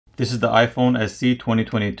This is the iPhone SE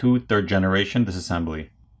 2022 3rd generation disassembly.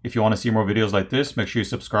 If you want to see more videos like this, make sure you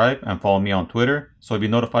subscribe and follow me on Twitter so you'll be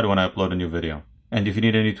notified when I upload a new video. And if you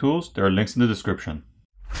need any tools, there are links in the description.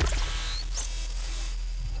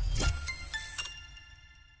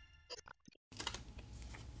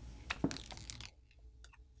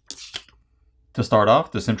 To start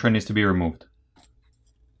off, the SIM tray needs to be removed.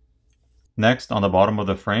 Next, on the bottom of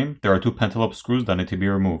the frame, there are two pentalobe screws that need to be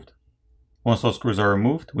removed. Once those screws are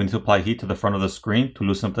removed, we need to apply heat to the front of the screen to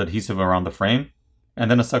loosen up the adhesive around the frame. And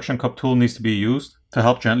then a suction cup tool needs to be used to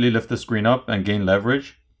help gently lift the screen up and gain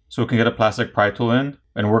leverage so we can get a plastic pry tool in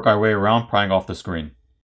and work our way around prying off the screen.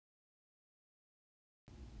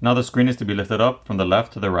 Now the screen needs to be lifted up from the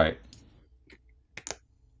left to the right.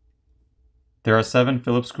 There are 7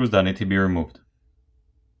 Phillips screws that need to be removed.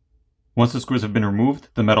 Once the screws have been removed,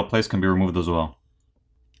 the metal plates can be removed as well.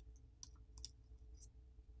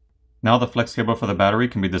 Now the flex cable for the battery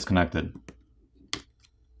can be disconnected.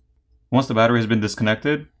 Once the battery has been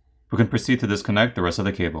disconnected, we can proceed to disconnect the rest of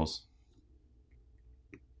the cables.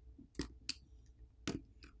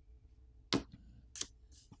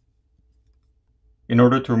 In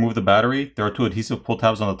order to remove the battery, there are 2 adhesive pull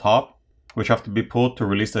tabs on the top, which have to be pulled to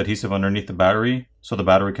release the adhesive underneath the battery so the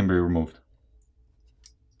battery can be removed.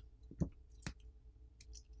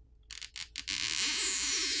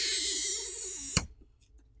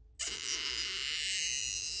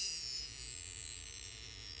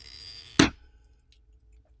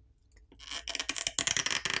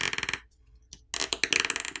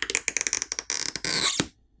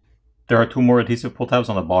 There are 2 more adhesive pull tabs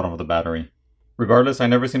on the bottom of the battery. Regardless, I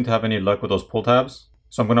never seem to have any luck with those pull tabs,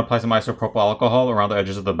 so I'm going to apply some isopropyl alcohol around the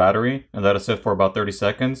edges of the battery and let it sit for about 30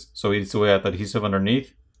 seconds so it eats away at the adhesive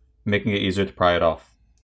underneath, making it easier to pry it off.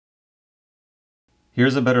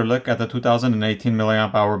 Here's a better look at the 2018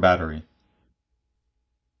 mAh battery.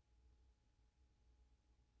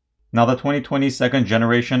 Now the 2020 2nd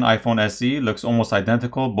generation iPhone SE looks almost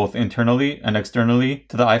identical both internally and externally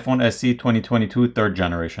to the iPhone SE 2022 3rd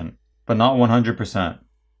generation. But not 100%.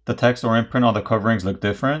 The text or imprint on the coverings look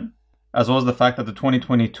different, as well as the fact that the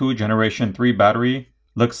 2022 Generation 3 battery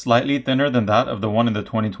looks slightly thinner than that of the one in the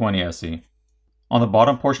 2020 SE. On the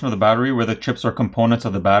bottom portion of the battery where the chips or components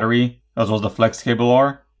of the battery, as well as the flex cable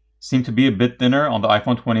are, seem to be a bit thinner on the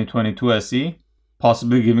iPhone 2022 SE,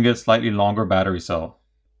 possibly giving it slightly longer battery cell.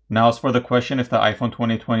 Now as for the question if the iPhone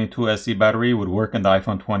 2022 SE battery would work in the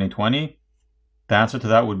iPhone 2020, the answer to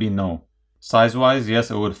that would be no. Size-wise, yes,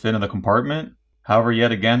 it would fit in the compartment. However,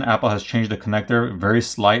 yet again, Apple has changed the connector very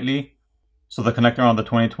slightly, so the connector on the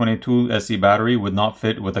 2022 SE battery would not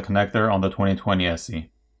fit with the connector on the 2020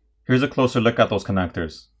 SE. Here's a closer look at those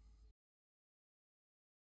connectors.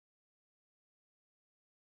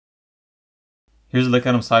 Here's a look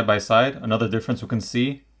at them side by side. Another difference we can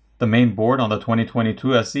see, the main board on the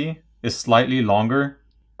 2022 SE is slightly longer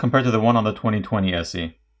compared to the one on the 2020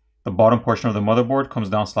 SE. The bottom portion of the motherboard comes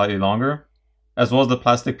down slightly longer, as well as the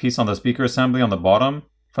plastic piece on the speaker assembly on the bottom.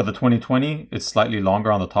 For the 2020, it's slightly longer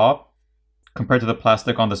on the top, compared to the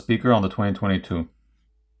plastic on the speaker on the 2022.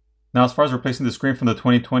 Now as far as replacing the screen from the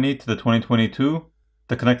 2020 to the 2022,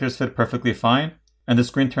 the connectors fit perfectly fine, and the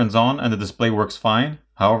screen turns on and the display works fine.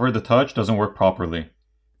 However, the touch doesn't work properly.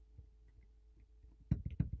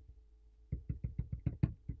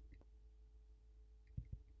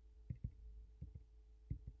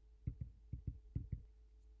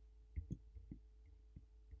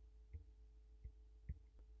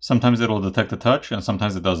 Sometimes it'll detect the touch and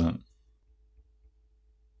sometimes it doesn't.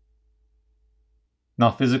 Now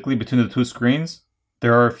physically between the 2 screens,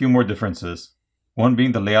 there are a few more differences. One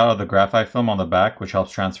being the layout of the graphite film on the back, which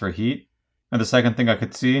helps transfer heat. And the second thing I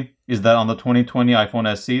could see is that on the 2020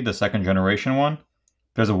 iPhone SE, the 2nd generation one,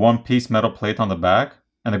 there's a one-piece metal plate on the back,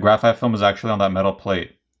 and the graphite film is actually on that metal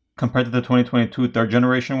plate. Compared to the 2022 3rd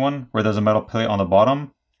generation one, where there's a metal plate on the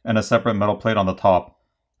bottom and a separate metal plate on the top,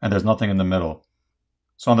 and there's nothing in the middle.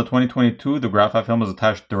 So on the 2022, the graphite film is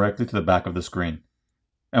attached directly to the back of the screen.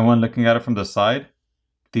 And when looking at it from the side,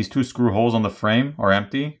 these 2 screw holes on the frame are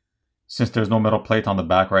empty, since there's no metal plate on the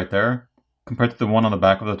back right there, compared to the one on the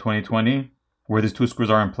back of the 2020, where these 2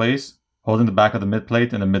 screws are in place, holding the back of the mid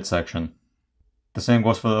plate in the midsection. The same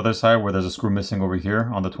goes for the other side where there's a screw missing over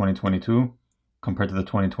here on the 2022, compared to the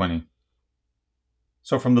 2020.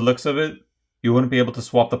 So from the looks of it, you wouldn't be able to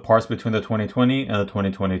swap the parts between the 2020 and the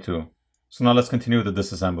 2022. So now let's continue with the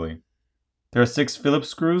disassembly. There are 6 Phillips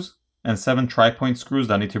screws and 7 tri-point screws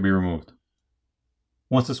that need to be removed.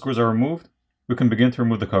 Once the screws are removed, we can begin to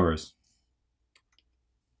remove the covers.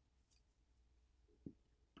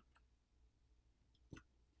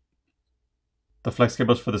 The flex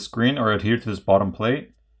cables for the screen are adhered to this bottom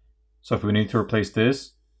plate, So if we need to replace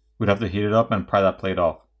this, we'd have to heat it up and pry that plate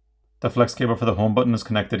off. The flex cable for the home button is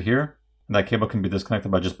connected here, and that cable can be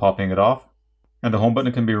disconnected by just popping it off. And the home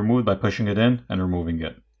button can be removed by pushing it in and removing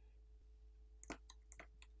it.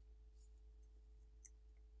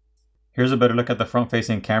 Here's a better look at the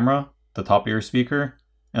front-facing camera, the top ear speaker,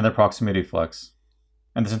 and the proximity flex.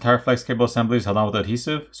 And this entire flex cable assembly is held on with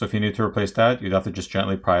adhesive, so if you need to replace that, you'd have to just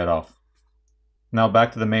gently pry it off. Now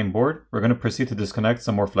back to the main board, we're going to proceed to disconnect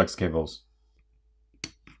some more flex cables.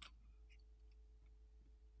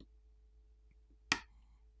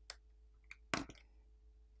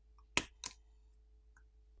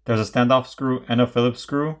 There's a standoff screw and a Phillips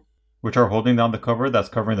screw, which are holding down the cover that's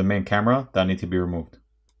covering the main camera that need to be removed.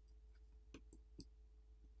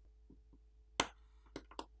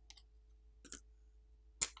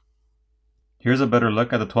 Here's a better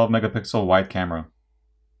look at the 12 megapixel wide camera.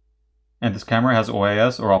 And this camera has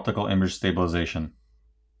OIS or optical image stabilization.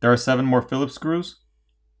 There are 7 more Phillips screws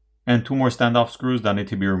and 2 more standoff screws that need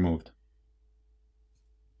to be removed.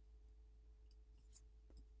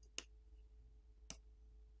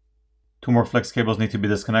 Two more flex cables need to be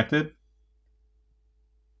disconnected.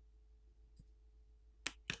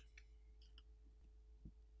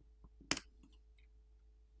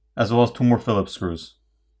 As well as 2 more Phillips screws.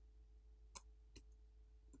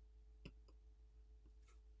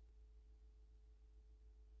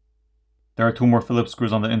 There are 2 more Phillips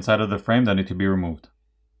screws on the inside of the frame that need to be removed.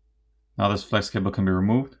 Now this flex cable can be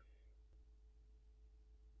removed.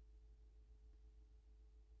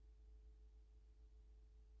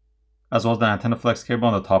 As well as the antenna flex cable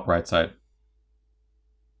on the top right side.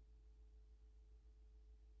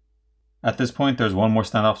 At this point, there's 1 more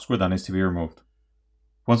standoff screw that needs to be removed.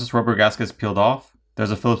 Once this rubber gasket is peeled off,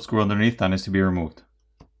 there's a Phillips screw underneath that needs to be removed.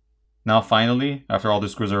 Now finally, after all the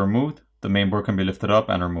screws are removed, the main board can be lifted up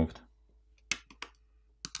and removed.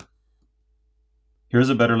 Here's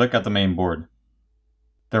a better look at the main board.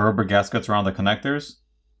 There are rubber gaskets around the connectors,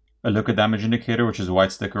 a liquid damage indicator which is a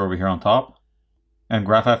white sticker over here on top, and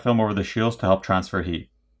graphite film over the shields to help transfer heat.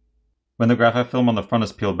 When the graphite film on the front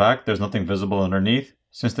is peeled back, there's nothing visible underneath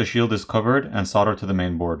since the shield is covered and soldered to the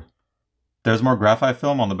main board. There's more graphite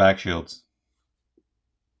film on the back shields.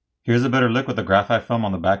 Here's a better look with the graphite film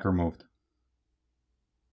on the back removed.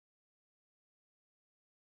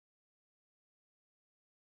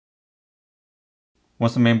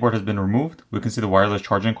 Once the main board has been removed, we can see the wireless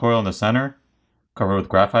charging coil in the center, covered with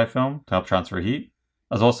graphite film to help transfer heat,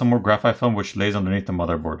 as well as some more graphite film which lays underneath the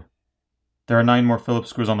motherboard. There are 9 more Phillips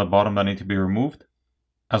screws on the bottom that need to be removed,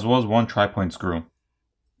 as well as 1 tri-point screw.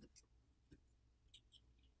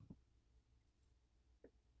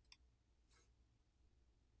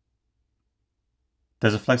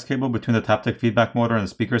 There's a flex cable between the taptic feedback motor and the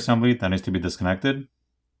speaker assembly that needs to be disconnected.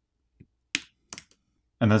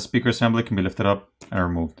 And the speaker assembly can be lifted up and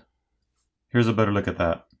removed. Here's a better look at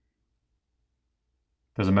that.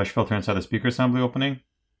 There's a mesh filter inside the speaker assembly opening.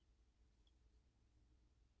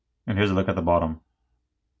 And here's a look at the bottom.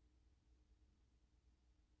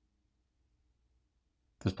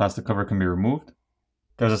 This plastic cover can be removed.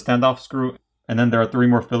 There's a standoff screw, and then there are 3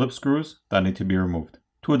 more Phillips screws that need to be removed.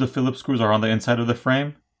 2 of the Phillips screws are on the inside of the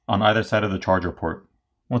frame, on either side of the charger port.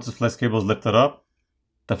 Once the flex cable is lifted up,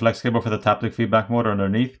 the flex cable for the taptic feedback motor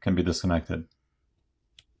underneath can be disconnected.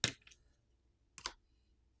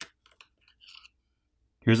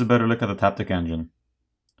 Here's a better look at the taptic engine.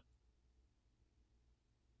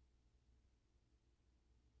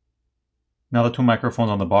 Now the 2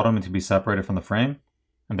 microphones on the bottom need to be separated from the frame,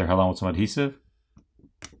 and they're held on with some adhesive.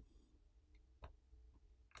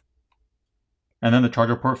 And then the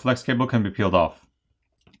charger port flex cable can be peeled off.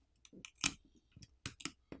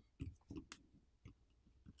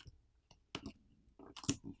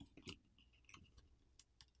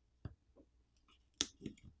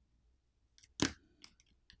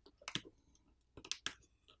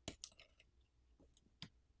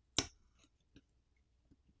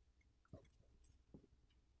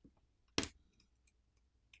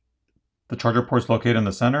 The charger port is located in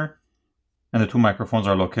the center, and the 2 microphones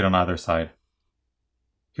are located on either side.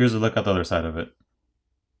 Here's a look at the other side of it.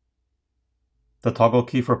 The toggle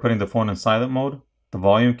key for putting the phone in silent mode, the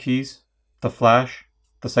volume keys, the flash,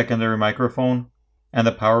 the secondary microphone, and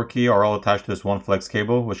the power key are all attached to this 1 flex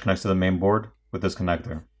cable which connects to the main board with this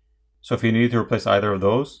connector. So if you needed to replace either of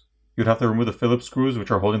those, you'd have to remove the Phillips screws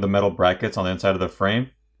which are holding the metal brackets on the inside of the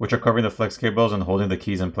frame, which are covering the flex cables and holding the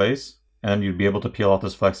keys in place, and then you'd be able to peel off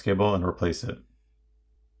this flex cable and replace it.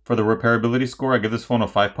 For the repairability score, I give this phone a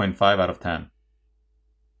 5.5 out of 10.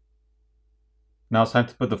 Now it's time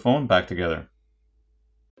to put the phone back together.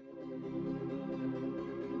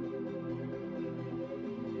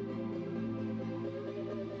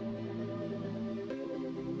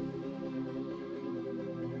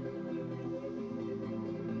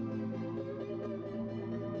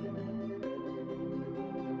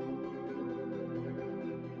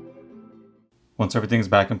 Once everything's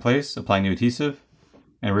back in place, apply new adhesive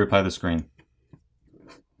and reapply the screen.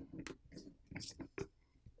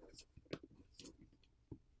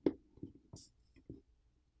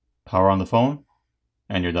 Power on the phone,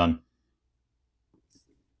 and you're done.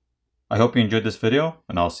 I hope you enjoyed this video,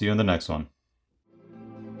 and I'll see you in the next one.